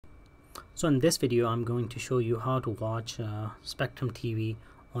So in this video I'm going to show you how to watch Spectrum TV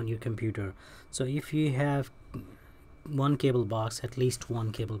on your computer. So if you have one cable box, at least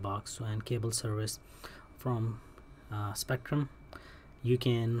one cable box and cable service from Spectrum, you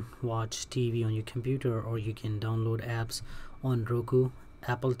can watch TV on your computer, or you can download apps on Roku,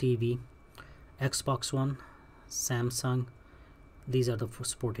 Apple TV, Xbox One, Samsung. These are the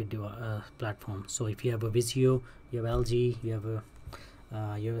supported platforms. So if you have a Vizio, you have LG, you have a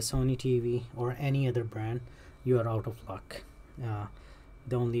Sony TV or any other brand, you are out of luck.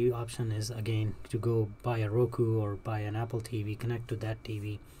 The only option is again to go buy a Roku or buy an Apple TV, connect to that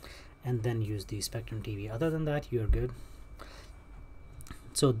TV, and then use the Spectrum TV. Other than that, you're good.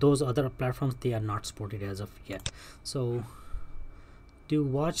 So those other platforms, they are not supported as of yet. So to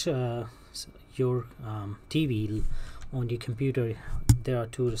watch your TV on your computer, there are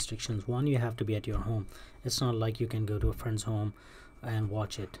two restrictions. One, you have to be at your home. It's not like you can go to a friend's home and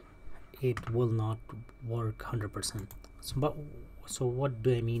watch it. It will not work 100%. So what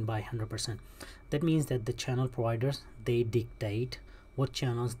do I mean by 100%? That means that the channel providers, they dictate what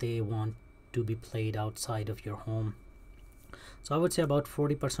channels they want to be played outside of your home. So I would say about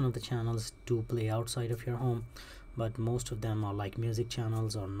 40% of the channels do play outside of your home, but most of them are like music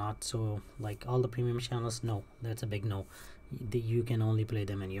channels or not. So like all the premium channels, no, that's a big no. You can only play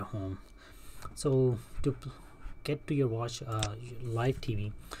them in your home. So to get to your live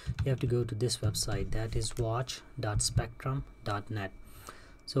TV, you have to go to this website, that is watch.spectrum.net.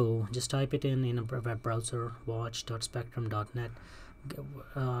 so just type it in a web browser, watch.spectrum.net.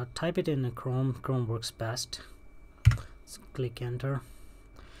 Type it in a Chrome works best. Click enter.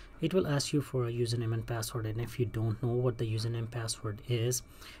 It will ask you for a username and password, and if you don't know what the username password is,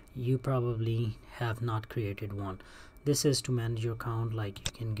 you probably have not created one. This is to manage your account. Like,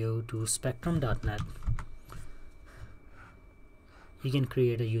 you can go to spectrum.net, you can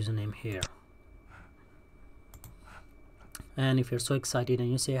create a username here, and if you're so excited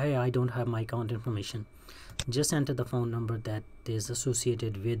and you say, hey, I don't have my account information, just enter the phone number that is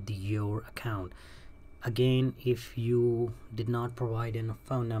associated with your account. Again, if you did not provide a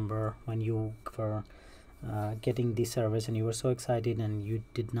phone number when you were getting the service and you were so excited and you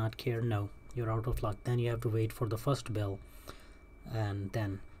did not care, no, you're out of luck. Then you have to wait for the first bill, and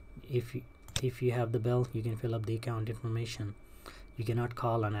then if you have the bill, you can fill up the account information. You cannot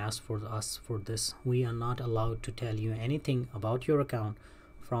call and ask for us for this. We are not allowed to tell you anything about your account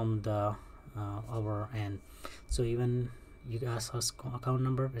from the our end. So even you ask us account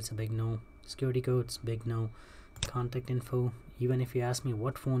number, it's a big no. Security codes, big no. Contact info, even if you ask me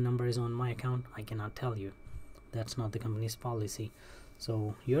what phone number is on my account, I cannot tell you. That's not the company's policy.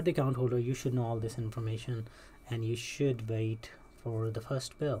 So you're the account holder, you should know all this information, and you should wait for the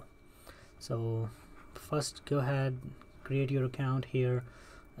first bill. So first, go ahead, create your account here.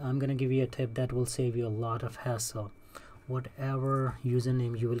 I'm gonna give you a tip that will save you a lot of hassle. Whatever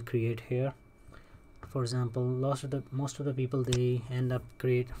username you will create here, for example, most of the people, they end up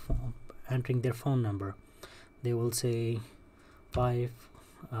entering their phone number. They will say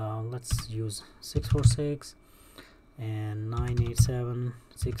let's use 646 and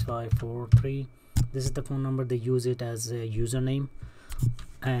 987-6543. This is the phone number. They use it as a username,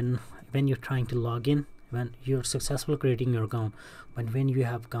 and when you're trying to log in, when you're successful creating your account, but when you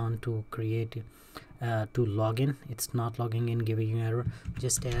have gone to create to log in, it's not logging in, giving you error,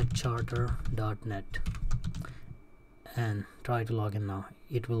 just add charter.net and try to log in now.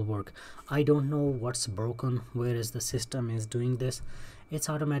 It will work. I don't know what's broken, whereas the system is doing this. It's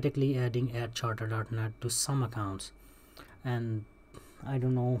automatically adding add charter.net to some accounts, and I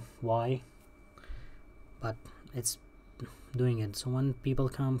don't know why, but it's doing it. So when people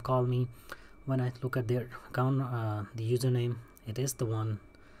call me, when I look at their account, the username, it is the one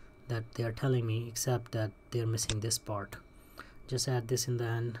that they are telling me, except that they're missing this part. Just add this in the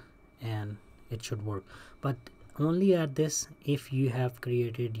end and it should work, but only add this if you have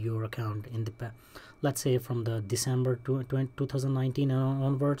created your account in the let's say from the December 2019 and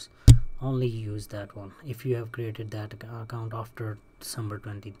onwards. Only use that one if you have created that account after December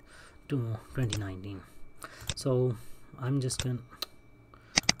 2019. So I'm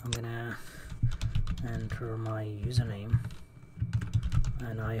gonna enter my username,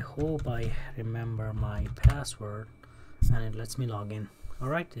 and I hope I remember my password, and it lets me log in.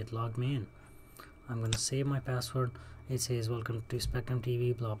 Alright, it logged me in. I'm gonna save my password. It says welcome to Spectrum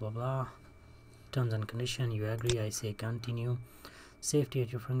TV, blah blah blah, terms and condition. You agree, I say continue. Safety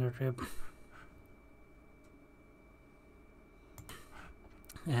at your fingertip,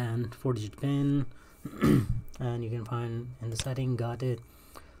 and 4-digit pin and you can find in the setting. Got it.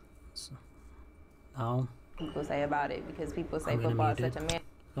 So now people say about it, because people say football is such a man.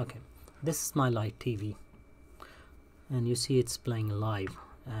 Okay, this is my live TV, and you see it's playing live,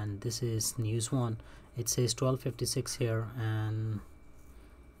 and this is news 1. It says 12:56 here, and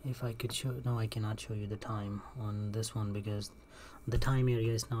if I could show, no, I cannot show you the time on this one because the time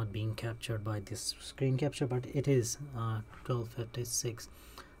area is not being captured by this screen capture, but it is 12:56.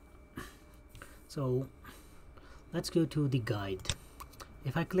 So let's go to the guide.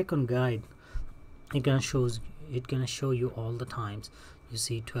 If I click on guide, it gonna show you all the times. You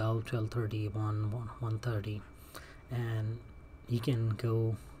see 12, 12:30, 1:30, and you can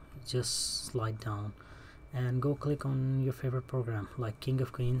go just slide down and go click on your favorite program like King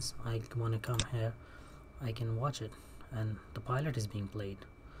of Queens. I want to come here, I can watch it, and the pilot is being played.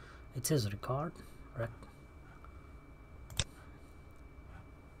 It says record.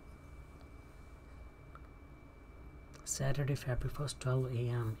 Saturday, February 1st, 12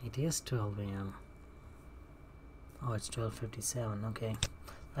 a.m. It is 12 a.m. Oh, it's 12:57. Okay,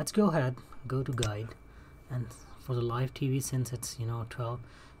 let's go ahead, go to guide, and for the live TV, since it's 12,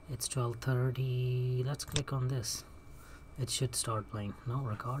 it's 12:30. Let's click on this. It should start playing. No,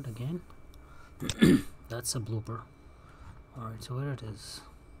 record again. That's a blooper. Alright, so where it is?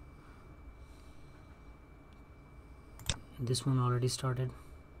 This one already started.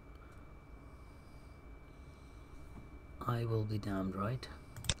 I will be damned, right?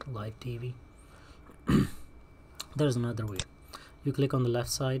 Live TV. There's another way. You click on the left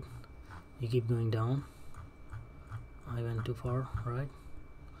side, you keep going down. I went too far, right?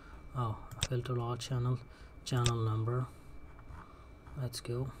 Oh, filter all channel number. Let's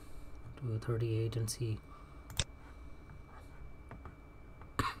go to 38 and see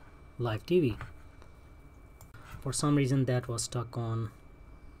live TV. For some reason that was stuck on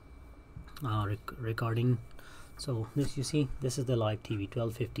recording. So this, you see, this is the live TV,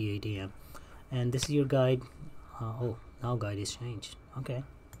 12:58 a.m. and this is your guide. Oh, now guide is changed. Okay,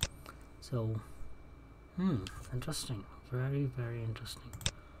 so interesting, very interesting.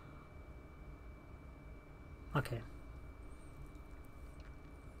 Okay,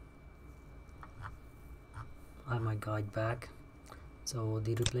 I have my guide back. So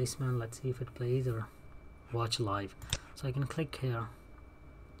the replacement, let's see if it plays or watch live. So I can click here,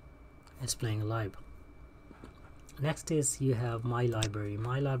 it's playing live. Next is you have my library.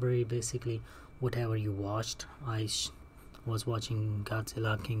 My library, basically whatever you watched. I was watching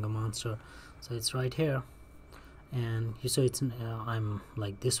Godzilla King of Monster, so it's right here, and you saw it's I'm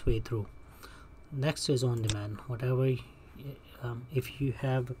like this way through. Next is on demand. Whatever if you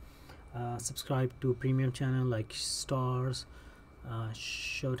have subscribed to premium channel like Stars,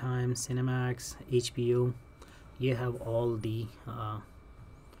 Showtime, Cinemax, HBO, you have all the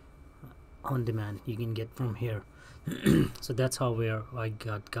on demand you can get from here. So that's how where I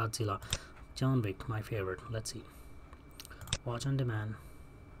got Godzilla. John Wick, my favorite. Let's see, watch on demand,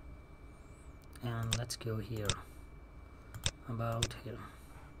 and let's go here, about here.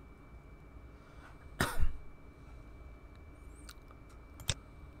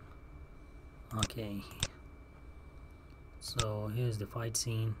 Okay, so here's the fight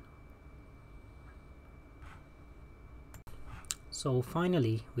scene. So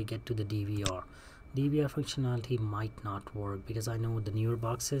finally we get to the DVR. DVR functionality might not work because I know the newer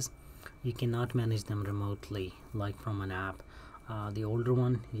boxes you cannot manage them remotely like from an app. The older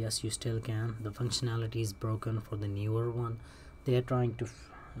one, yes, you still can. The functionality is broken for the newer one. They are trying to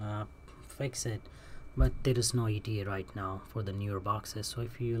fix it, but there is no ETA right now for the newer boxes. So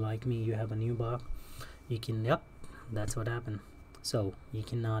if you, like me, you have a new box, you can, yep, that's what happened. So you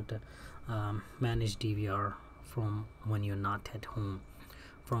cannot manage DVR from when you're not at home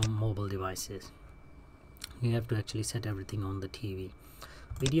from mobile devices. You have to actually set everything on the TV.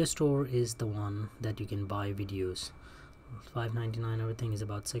 Video store is the one that you can buy videos. $5.99, everything is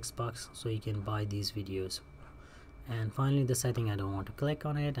about $6, so you can buy these videos. And finally the setting, I don't want to click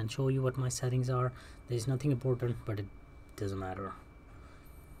on it and show you what my settings are. There's nothing important, but it doesn't matter.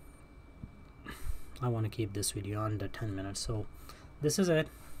 I want to keep this video under 10 minutes. So this is it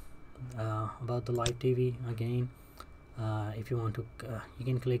about the live TV. Again, if you want to you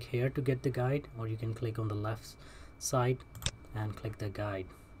can click here to get the guide, or you can click on the left side and click the guide.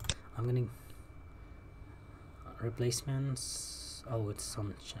 I'm gonna replacements. Oh, it's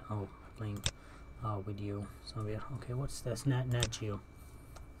some playing video somewhere. Okay, what's this? Nat Geo.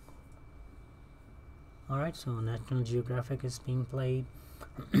 Alright, so National Geographic is being played.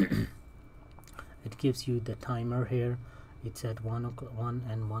 It gives you the timer here. It's at 1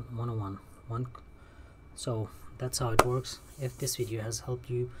 and 1:01. So that's how it works. If this video has helped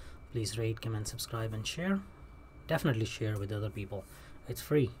you, please rate, comment, subscribe, and share. Definitely share with other people. It's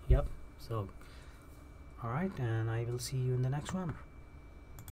free. Yep. So alright, and I will see you in the next one.